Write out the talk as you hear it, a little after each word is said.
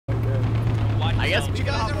I guess we You can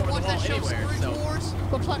guys hop ever over watch the wall that show, anywhere, Storage so... Wars?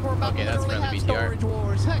 Looks like we're about Okay, to that's literally have friendly BTR. storage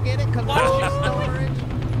wars. I get it, because we're all storage.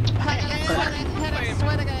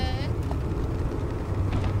 Sweat again.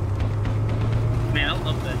 Man, I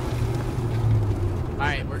love that.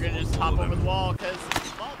 Alright, we're gonna just hop over the wall, because...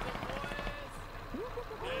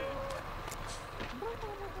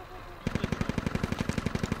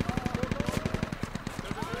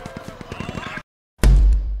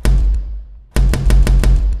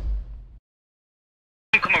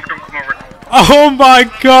 Come over, come over. Oh my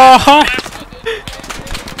god!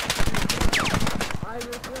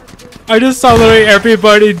 I just saw literally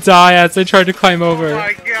everybody die as they tried to climb over. Oh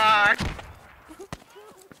my god.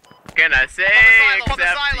 Can I say On the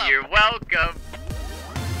except silo. you're welcome?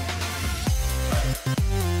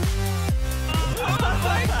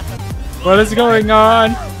 What is going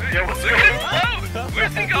on? Yo, what's going?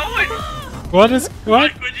 Where's he going? What is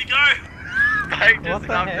what? Where'd you go? Mike just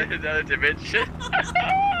hopped into another dimension.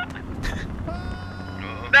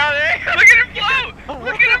 No, Look at him float!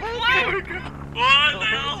 Look at him float! What the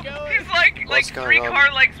hell? He's like three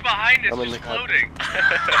car lengths behind us, just floating.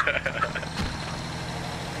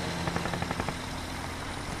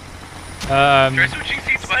 Try switching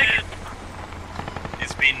seats, Mike.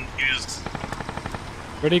 He's been used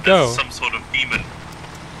Where'd he go? as some sort of demon.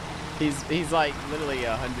 He's like literally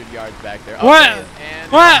 100 yards back there. What? Okay,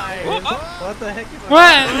 and What? What the heck is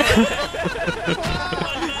What?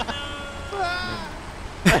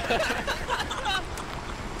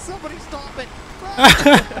 Somebody stop it.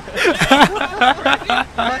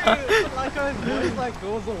 like our voice like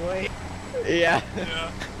goes away. Yeah.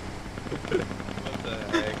 Yeah. What the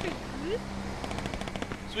heck?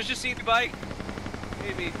 Switch the seat, bike.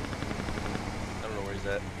 Maybe. I don't know where he's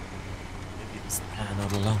at. Maybe it's the plan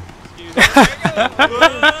all along. Excuse me. There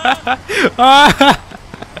you go.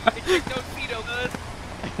 Hey, check those feet, bud.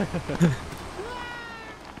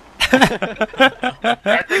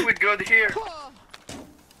 I think we're good here.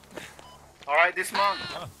 Alright, dismount.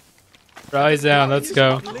 Rise down, let's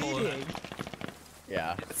go. Bleeding.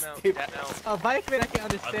 Yeah. A bike man I can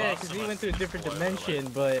understand because we went to a different dimension,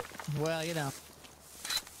 but Well, you know.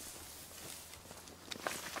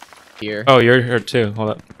 Here. Oh, you're here too.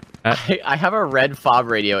 Hold up. I have a red fob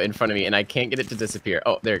radio in front of me and I can't get it to disappear.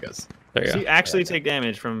 Oh, there it goes. There you So go. you actually take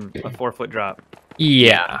damage from a 4-foot drop.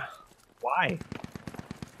 Yeah. Why?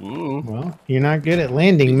 Well, you're not good at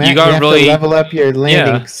landing, Matt. You gotta have really- to level up your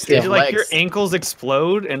landing Yeah. skill. Did like your legs. ankles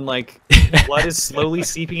explode and like blood is slowly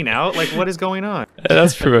seeping out? Like what is going on?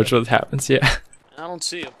 That's pretty much what happens, yeah. I don't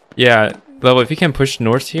see him. Yeah, Level, if you can push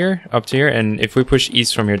north here, up to here, and if we push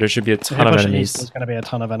east from here, there should be a ton of enemies. There's going to be a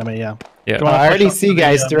ton of enemy, yeah. Yeah. Well, I already see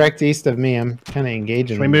guys direct east of me. I'm kind of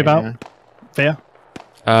engaging. Should we move out? Fair?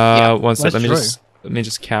 One sec. Where's Let me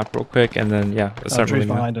just cap real quick, and then yeah, let's start Drew's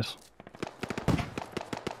moving. behind us.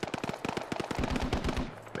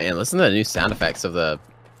 Man, listen to the new sound effects of the.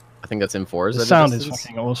 I think that's M4s. The sound is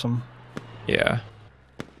fucking awesome. Yeah.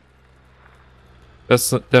 That's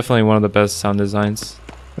definitely one of the best sound designs.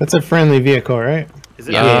 That's a friendly vehicle, right? Is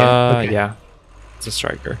it? Okay. Yeah. It's a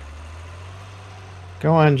striker.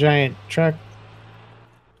 Go on, giant truck.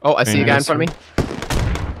 Oh, I see a guy in front of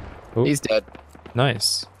me. Ooh. He's dead.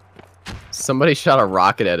 Nice. Somebody shot a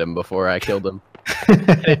rocket at him before I killed him.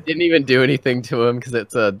 It didn't even do anything to him because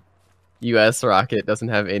it's a US rocket. It doesn't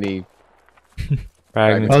have any.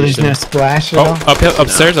 Oh, there's no splash at all? Uphill,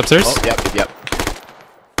 upstairs, upstairs. Oh, yep.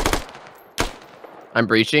 I'm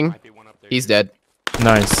breaching. He's dead.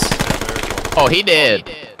 Nice. Oh, he did.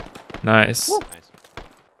 Nice.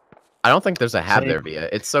 I don't think there's a hab there, Via.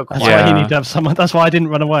 It's so That's quiet. why you need to have someone. That's why I didn't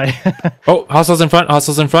run away. Oh, hostiles in front.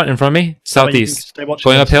 Hostiles in front of me. Southeast. Stay watching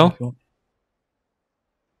Going this. uphill.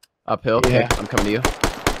 Uphill? Yeah. Okay, I'm coming to you.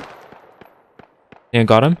 Yeah,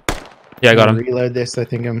 got him. Yeah, I got him. Reload this. I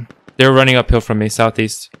think I'm They're running uphill from me,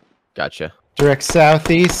 southeast. Gotcha. direct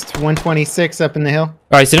southeast, 126 up in the hill. All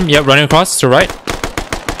right, see him? Yeah, running across to right.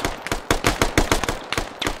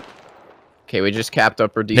 Okay, we just capped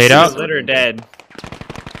upper DC. Laid out. Litter dead.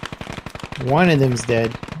 One of them's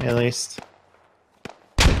dead, at least.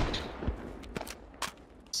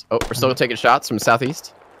 Oh, we're still taking shots from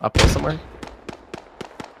southeast? Uphill somewhere?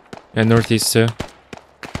 And northeast too.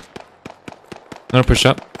 I'm gonna push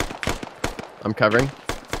up. I'm covering.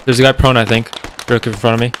 There's a guy prone, I think. Directly in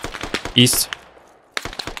front of me. East.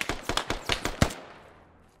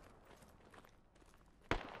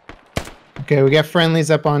 Okay, we got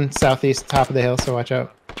friendlies up on southeast, top of the hill, so watch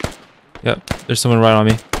out. Yep, there's someone right on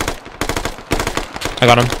me. I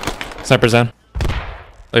got him. Sniper's down.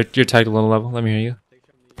 You're tagged a little level. Let me hear you.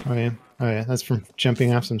 Oh yeah, that's from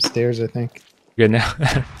jumping off some stairs, I think. Good now.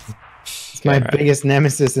 It's It's my biggest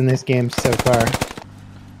nemesis in this game so far.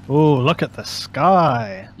 Ooh, look at the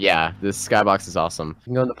sky. Yeah, this skybox is awesome. You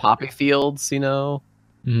can go in the poppy fields, you know.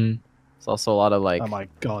 Mm-hmm. There's also a lot of like Oh my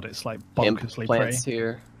god, it's like imp bonkersly plants pretty.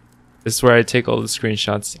 here. This is where I take all the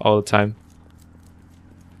screenshots all the time.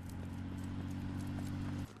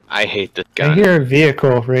 I hate this I gun. hear a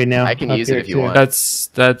vehicle right now. I can up use it here if you too. want.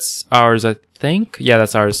 That's ours, I think. Yeah,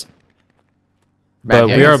 that's ours. Matt, But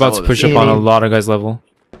yeah, we are some about to of push this- up on a lot of guys' level.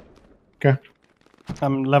 Okay.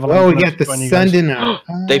 I'm leveling. Oh, we close got the to when you sun guys- in our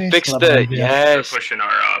They eyes. fixed Level the up, yeah. They're yes. pushing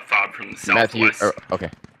our fob from the Matthew, southwest. okay.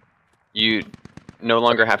 You no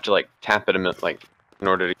longer have to like tap it like in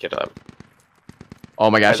order to get up.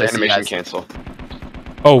 Oh my gosh, I see animation guys. cancel.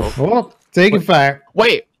 Oh, Oh, taking fire.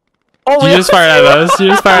 Wait. Oh, you just fired at us. You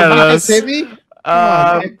just fired at Did you us. just hit me?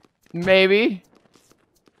 Oh, Maybe.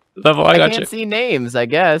 Level, I I got can't you. see names, I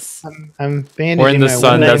guess. I'm bandaging We're in the my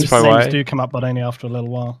sun, wound. that's probably names why. do come up, but only after a little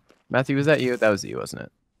while. Matthew, was that you? That was you, wasn't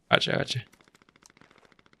it? Gotcha.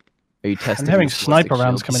 Are you testing? I'm having this sniper ballistic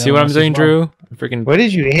rounds shield? coming in. See what on I'm us as doing, well. Drew? I'm freaking. What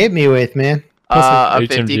did you hit me with, man? A HMG.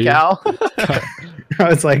 50 cal. I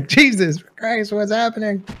was like, Jesus Christ, what's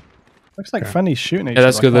happening? Looks like friendly's shooting each Yeah,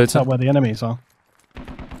 that's other. good, I can't though, tell where the enemies are.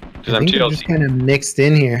 Because I I'm think they're just TLC. kind of mixed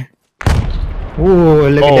in here. Ooh,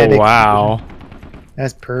 look at Oh that. wow.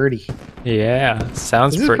 That's pretty. Yeah,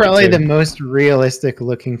 sounds This is pretty. probably too. the most realistic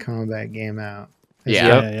looking combat game out.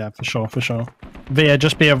 Yeah. Yeah, for sure. Via,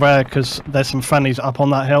 just be aware because there's some friendlies up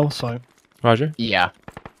on that hill. So Roger. Yeah.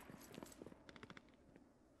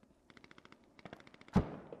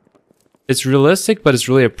 It's realistic, but it's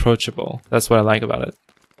really approachable. That's what I like about it.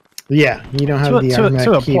 Yeah, you don't have the to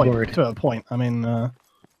a Arma keyboard. point. I mean,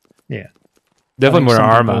 Yeah. Definitely more some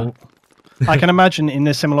Arma. people- I can imagine in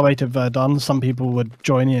this similar way to Verdun, some people would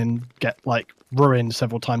join in and get like ruined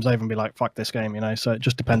several times over and be like, "Fuck this game," you know. So it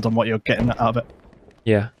just depends on what you're getting out of it.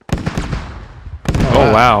 Yeah.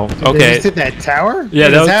 Oh wow. Did they Okay. just hit that tower? Yeah,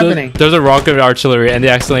 What that is was happening? there's a rocket artillery, and they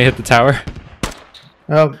accidentally hit the tower.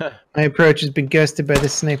 Oh, my approach has been ghosted by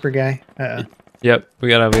this sniper guy. Yep, we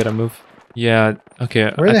gotta move. Yeah.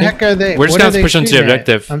 Okay. Where I the think heck are they? We're just What gonna are have to they push into the shooting at?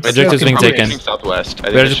 objective. I'm Objective's so being Probably taken. shooting southwest. I think We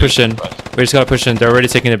gotta they're just push shooting in. southwest. We just gotta push in. They're already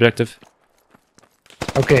taking the objective.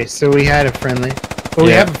 Okay, so we had a friendly. Oh, we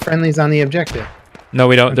Yeah. have friendlies on the objective. No,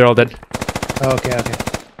 we don't. They're all dead. Oh, okay.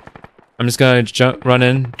 I'm just gonna run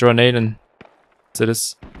in, draw a nade, and do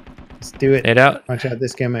this. Let's do it. Nade out. Watch out,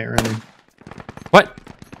 this guy might run in. What?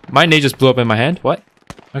 My nade just blew up in my hand. What?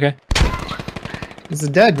 Okay. It's a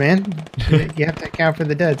dud, man. You have to account for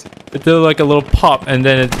the duds. It did like a little pop, and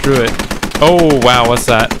then it threw it. Oh wow, what's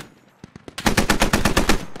that?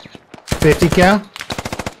 50 cal?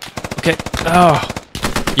 Okay. Oh.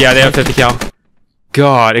 Yeah, they have 50 cal.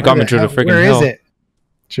 God, it got me through the freaking Where hill. is it?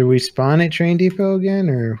 Should we spawn at Train Depot again,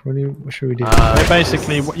 or what should we do? They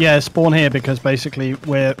basically, spawn here because basically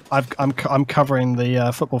I'm covering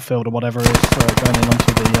the football field or whatever it is for going in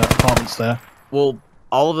onto the apartments there. Well,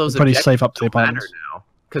 all of those Pretty objectives safe up to the don't matter apartments. now,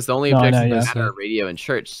 because the only No, I know, objectives yeah. that matter are radio and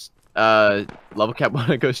church. Level cap want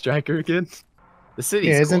to go striker again? The city's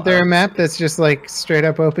Yeah, isn't cool. there a map that's just like straight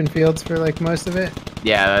up open fields for like most of it?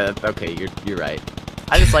 Yeah. Okay, you're right.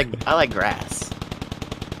 I like grass.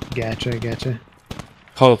 Gotcha.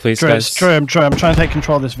 Hold it, please, True, guys. it's true. I'm trying to take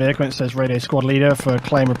control of this vehicle. It says radio squad leader for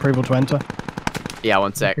claim approval to enter. Yeah,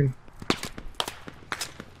 one sec.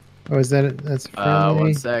 Oh, is that's friendly?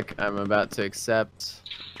 One sec. I'm about to accept.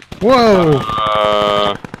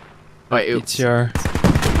 Whoa! Wait, oops. ETR.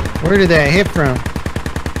 Where did that hit from?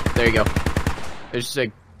 There you go. There's just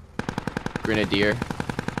a grenadier.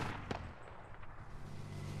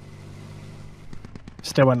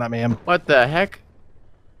 Still won't let me in. What the heck?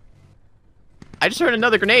 I just heard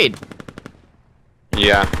another grenade.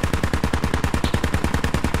 Yeah.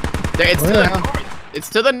 There, it's to Where the the hell? north. It's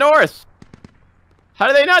to the north. How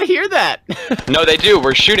do they not hear that? No, they do.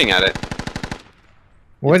 We're shooting at it.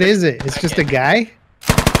 What is it? It's just a guy?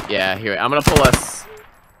 Yeah, here. I'm gonna pull us a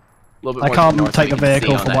little bit I more can't north so take we the can see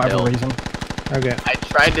vehicle on for that whatever hill. reason. Okay. I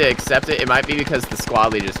tried to accept it. It might be because the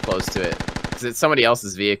squad leader's close to it. Because it's somebody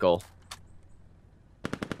else's vehicle.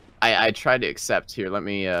 I tried to accept. Here, let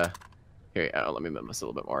me, let me move this a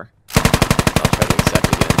little bit more. I'll try to accept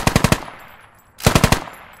again.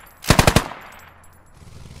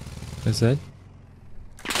 Is it?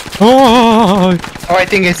 Oh! Oh, I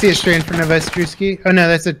think I see it straight in front of us, Drewski. Oh no,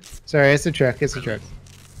 that's a truck. It's a truck.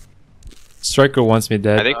 Striker wants me I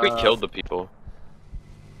dead. think we killed the people.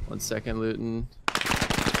 1 second, Luton.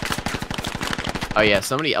 Oh yeah,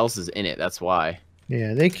 somebody else is in it. That's why.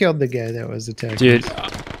 Yeah, they killed the guy that was attacked. Dude,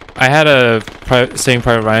 I had a Saving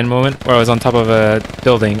Private Ryan moment where I was on top of a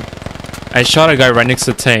building. I shot a guy right next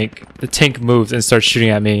to the tank. The tank moved and started shooting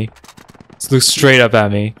at me. just looks straight up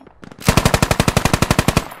at me.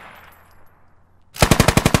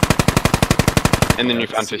 And then you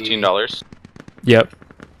found $15. Yep.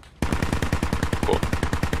 Cool.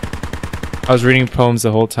 I was reading poems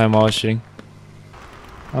the whole time while I was shooting.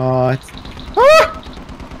 Oh, it's...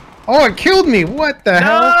 Ah! Oh, it killed me! What the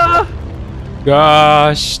hell?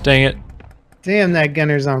 Gosh, dang it. Damn, that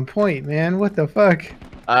gunner's on point, man. What the fuck?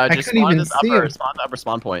 I Just couldn't spawn even this see upper, him. spawn the upper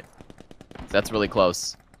spawn point. That's really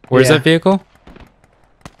close. Where's Yeah. that vehicle?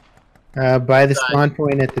 By the spawn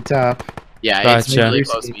point at the top. Yeah, it's Gotcha. really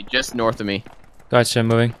close to me, just north of me. Gotcha, I'm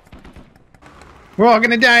moving. We're all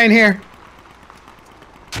gonna die in here.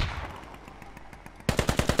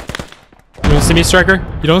 You don't see me, Striker?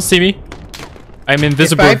 You don't see me? I'm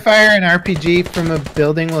invisible. If I fire an RPG from a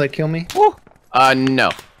building, will it kill me? No.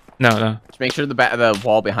 No, no. Just make sure the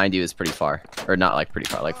wall behind you is pretty far, or not like pretty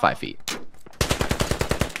far, like 5 feet.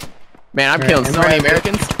 Man, I'm killing so many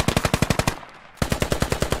Americans.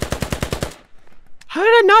 How did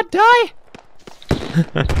I not die?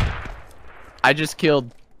 I just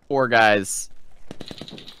killed 4 guys.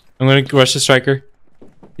 I'm gonna rush the Striker.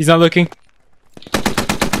 He's not looking.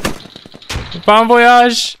 Bon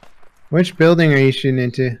voyage! Which building are you shooting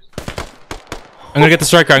into? I'm gonna get the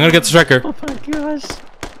Striker. I'm gonna get the Striker. Oh my gosh.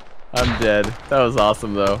 I'm dead. That was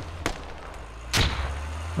awesome though.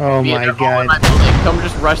 Oh my god. Come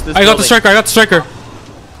just rush this I got the Striker. I got the Striker.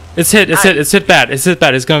 It's hit. It's hit. It's hit bad. It's hit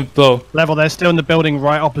bad. It's gonna blow. Level, they're still in the building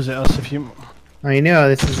right opposite us. If you. I know,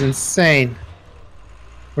 this is insane.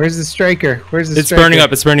 Where's the Striker? Where's the It's Striker? burning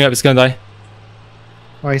up. It's burning up. It's gonna die.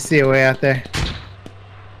 Oh, I see it way out there.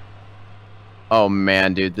 Oh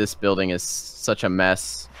man, dude, this building is such a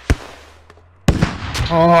mess.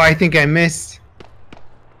 Oh, I think I missed.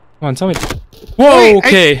 Come on, tell me. Whoa, Wait,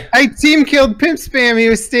 okay. I team killed Pimp Spam. He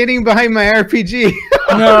was standing behind my RPG.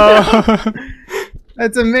 No.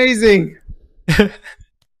 That's amazing.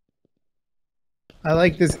 I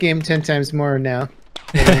like this game 10 times more now.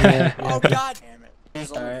 Oh god damn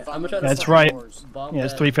it. Alright, I'm gonna try to That's stop right. yours. Bomb Yeah,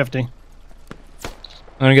 it's that. 350. I'm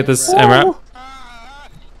gonna get this MRAP.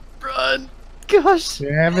 Run. Gosh. Do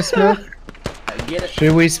you have a smoke? Get it.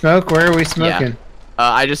 Should we smoke? Where are we smoking?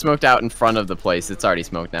 I just smoked out in front of the place. It's already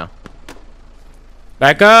smoked now.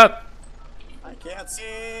 Back up. I can't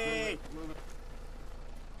see.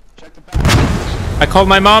 I called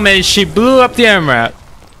my mom and she blew up the MRAP.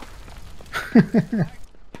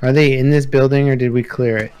 Are they in this building or did we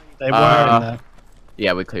clear it? They were in there.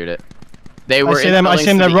 Yeah, we cleared it. They I were. see in them. I buildings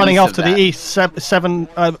see them. to They're the running east off of to that. the east.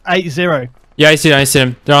 780. Yeah, I see them. I see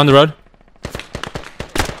them. They're on the road.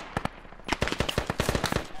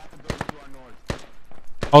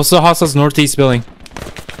 Also, hostiles northeast building.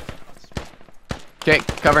 Okay,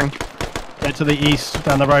 covering. They're to the east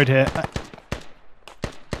down the road here.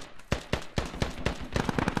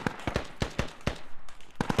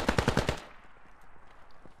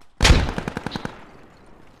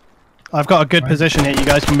 I've got a good position here. You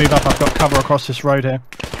guys can move up. I've got cover across this road here.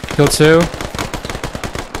 Kill 2.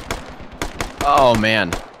 Oh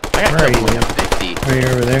man. I got Where are killed you? from 50. Are you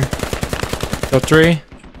over there? Kill 3.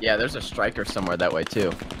 Yeah, there's a striker somewhere that way too.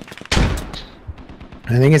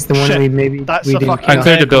 I think it's the one Shit, we maybe That's we a didn't fucking kill. I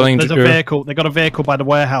cleared the vehicle. building, There's a Drew. vehicle. They got a vehicle by the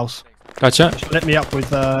warehouse. Gotcha. Lit me up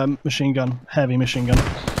with machine gun, heavy machine gun.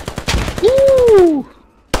 Woo!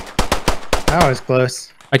 That was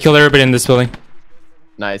close. I killed everybody in this building.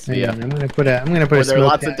 Nice, Hang yeah. on, I'm gonna put a Were smoke there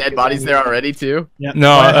lots of down dead bodies there already too? Yeah,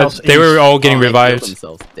 No, warehouse they were east. all getting Oh, they killed revived.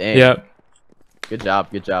 themselves. Dang. Yep. Good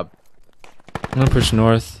job. Good job. I'm gonna push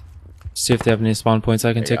north. See if they have any spawn points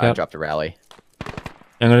I can There you take go, I out. dropped a rally.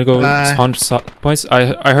 I'm gonna go spawn points.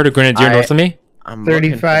 I heard a grenadier north of me. I'm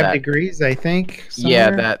looking for 35 that- degrees, I think. Yeah,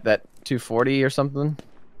 somewhere. that 240 or something.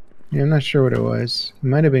 Yeah, I'm not sure what it was. It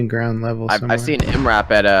might have been ground level somewhere. I see an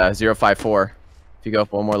MRAP at 054. If you go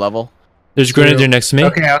up one more level. There's a grenadier next to me.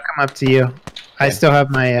 Okay, I'll come up to you. I still have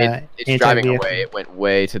my It's driving anti-vehicle. away. It went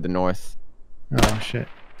way to the north. Oh shit!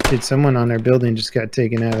 Dude, someone on their building just got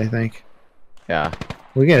taken out. I think. Yeah.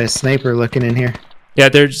 We got a sniper looking in here. Yeah,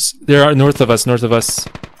 they're north of us. North of us.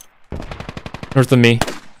 North of me.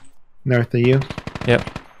 North of you. Yep.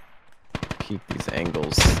 Keep these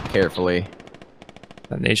angles carefully.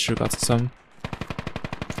 That nature got some.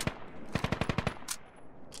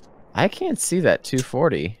 I can't see that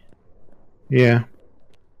 240. Yeah.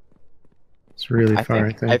 It's really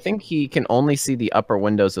far. I think he can only see the upper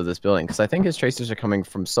windows of this building because I think his tracers are coming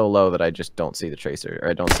from so low that I just don't see the tracer, or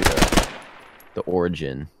I don't see the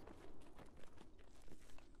origin.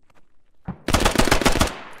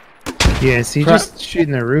 Yeah, is he just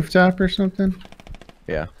shooting the rooftop or something?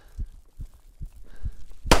 Yeah.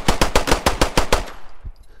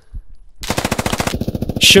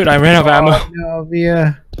 shoot! I ran out of ammo. No,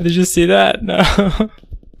 Via. Did you see that? No. I'm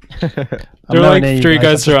There were nowhere like near you 3 guys, guys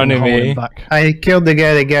I've just been surrounding holding me. back. I killed the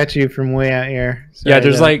guy that got you from way out here. Yeah,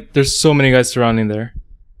 Sorry, though. there's so many guys surrounding there.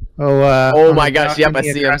 Oh, Oh on my the gosh, yep, I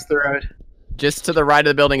balcony see him. across the road. Just to the right of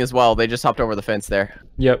the building as well. They just hopped over the fence there.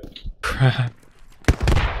 Yep. Crap.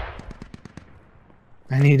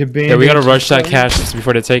 I need a bandage. Yeah, we gotta rush that cache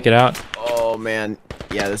before they take it out. Oh man,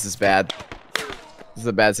 yeah, this is bad. This is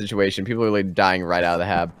a bad situation. People are like dying right out of the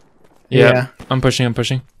hab. Yeah. I'm pushing.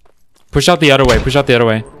 Push out the other way. Push out the other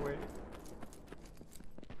way.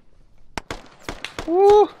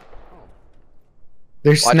 Woo.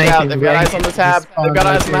 They're Watch sniping. out, they've got eyes on this hab. They've got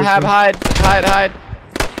eyes on the hab. Hide.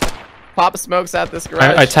 Pop smokes at this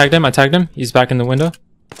garage. I tagged him. He's back in the window.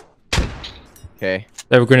 Okay.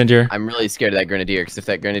 They have a grenadier. I'm really scared of that grenadier, because if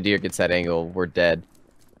that grenadier gets that angle, we're dead.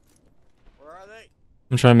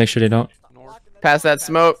 I'm trying to make sure they don't. Pass that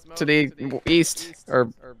smoke to the east, or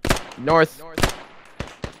north.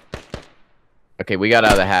 Okay, we got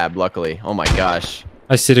out of the hab, luckily. Oh my gosh.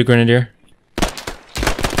 I see the grenadier.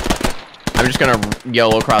 I'm just gonna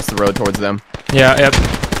YOLO across the road towards them. Yeah, yep.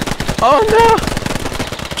 Oh no!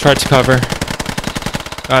 Tried to cover.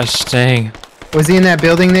 Gosh dang. Was he in that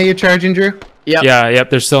building that you're charging, Drew? Yep. Yeah, yep.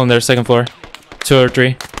 They're still in there. Second floor. 2 or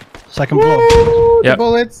 3. Second floor. The Yep.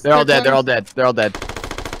 bullets. They're all dead, they're all dead, they're all dead.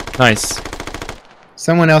 Nice.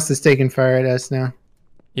 Someone else is taking fire at us now.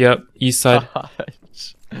 Yep. East side.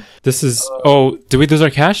 This is. Oh, did we lose our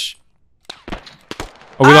cache?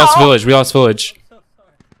 Oh, we lost village. We lost village.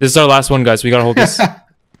 This is our last one, guys. We gotta hold this.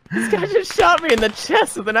 This guy just shot me in the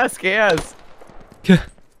chest with an SKS.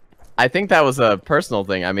 I think that was a personal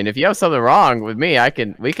thing. I mean, if you have something wrong with me,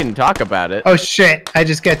 we can talk about it. Oh shit! I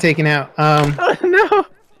just got taken out. Oh, no.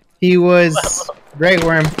 He was right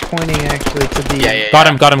where I'm pointing actually to the. Yeah. Got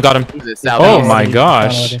him. He's a Oh southeast. my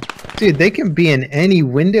gosh. Dude, they can be in any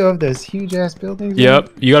window of those huge ass buildings. Yep.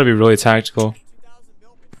 You gotta be really tactical.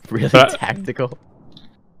 Really But- tactical.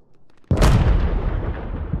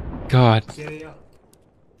 God. What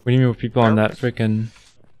do you mean with people on that freaking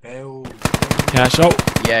cache? Oh.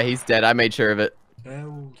 Yeah, he's dead. I made sure of it.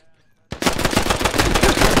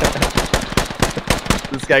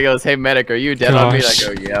 This guy goes, "Hey medic, are you dead on me?" And I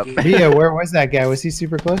go, "Yep." Via, where was that guy? Was he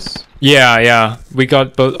super close? Yeah. We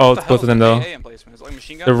got both of them though.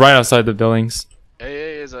 They're right outside the buildings.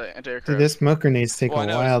 Dude, this smoke grenades take a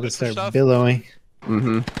while to start billowing.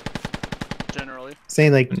 Mm-hmm.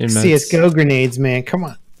 Saying like Immense. CS:GO grenades, man. Come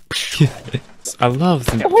on. I love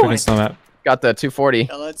the freaking snow map. Got the 240.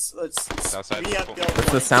 Yeah, let's That's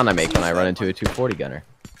the sound I make when I run into a 240 gunner.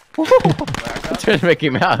 I'm trying to Mickey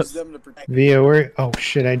Mouse. Via, where? Oh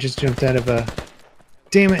shit! I just jumped out of a.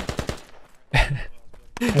 Damn it!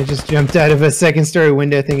 I just jumped out of a second-story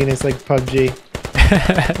window, thinking it's like PUBG.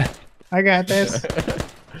 I got this.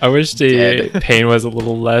 I wish the pain was a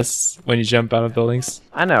little less when you jump out of buildings.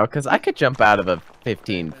 I know, because I could jump out of a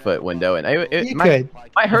 15-foot window, and it You might could.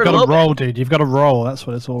 hurt You've a got little to roll, dude. You've got to roll. That's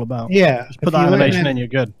what it's all about. Yeah. Just put if that you learn animation that in, you're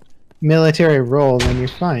good. Military role, then you're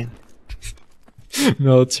fine.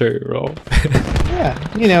 Military role. Yeah,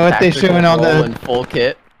 you know what they show in all roll the in full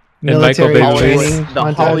kit. military Michael Bay movies. training The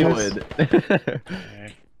montages. Hollywood.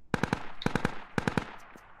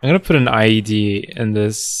 I'm gonna put an IED in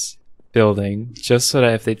this building just so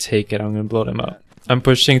that if they take it, I'm gonna blow them up. I'm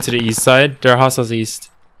pushing to the east side. There are hostiles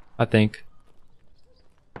east, I think.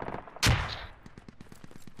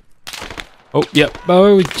 Oh, yep.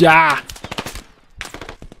 Oh, yeah.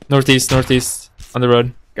 Northeast on the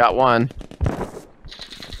road. Got one.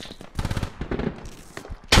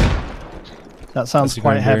 That sounds That's a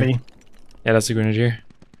quite grenadier. heavy. Yeah, that's a grenadier.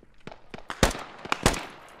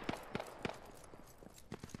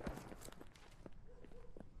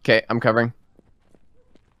 Okay, I'm covering.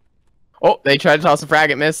 Oh, they tried to toss a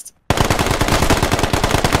frag, it missed.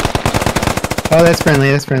 Oh, that's friendly.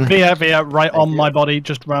 That's friendly. Via, right on my body,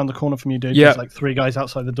 just around the corner from you, dude. Yeah. There's like 3 guys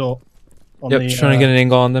outside the door. On Yep, the, trying to get an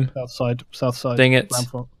angle on them. south side. Dang it. Ground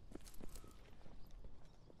floor.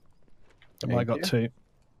 I got 2.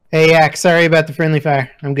 Hey, Yak. Sorry about the friendly fire.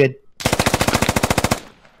 I'm good.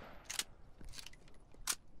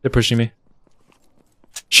 They're pushing me.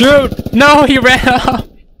 Shoot! No, he ran off!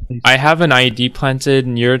 I have an IED planted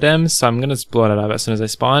near them, so I'm gonna blow it up as soon as I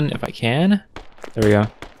spawn, if I can. There we go.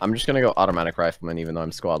 I'm just gonna go automatic rifleman, even though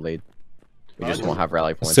I'm squad lead. We just won't have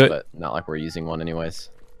rally points, So- but not like we're using one anyways.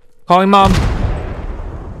 Calling mom!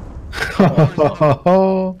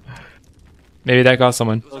 Maybe that got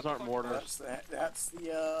someone. Those aren't mortars. That's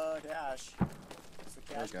the dash. That's the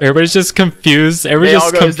cash. Everybody's just confused. They Everybody's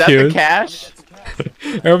all just go, "Is that the confused. cash?"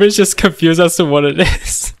 Everybody's just confused as to what it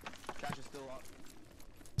is.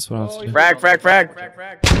 That's what else to do. Frag, frag, frag.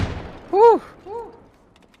 Woo.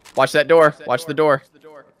 Watch that door. Watch the door.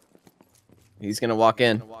 He's gonna walk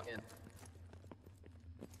in.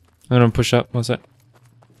 I'm gonna push up. What's that?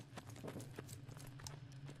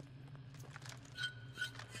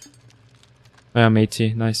 I'm AT.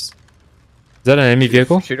 Nice. Is that an enemy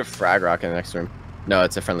vehicle? Shoot a frag rock in the next room. No,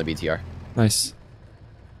 it's a friendly BTR. Nice.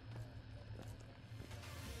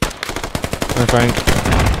 I'm firing.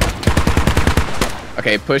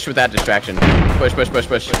 Okay, push with that distraction. Push, push, push,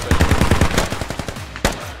 push.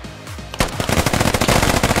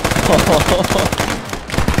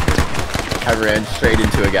 I ran straight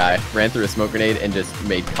into a guy, ran through a smoke grenade, and just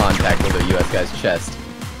made contact with a US guy's chest.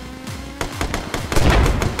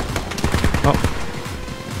 Oh.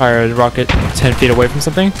 Fire a rocket 10 feet away from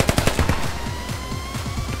something.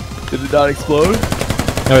 Did it not explode?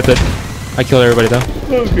 No, it did. I killed everybody though.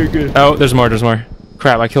 Okay, good. Oh, there's more, there's more.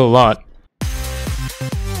 Crap, I killed a lot.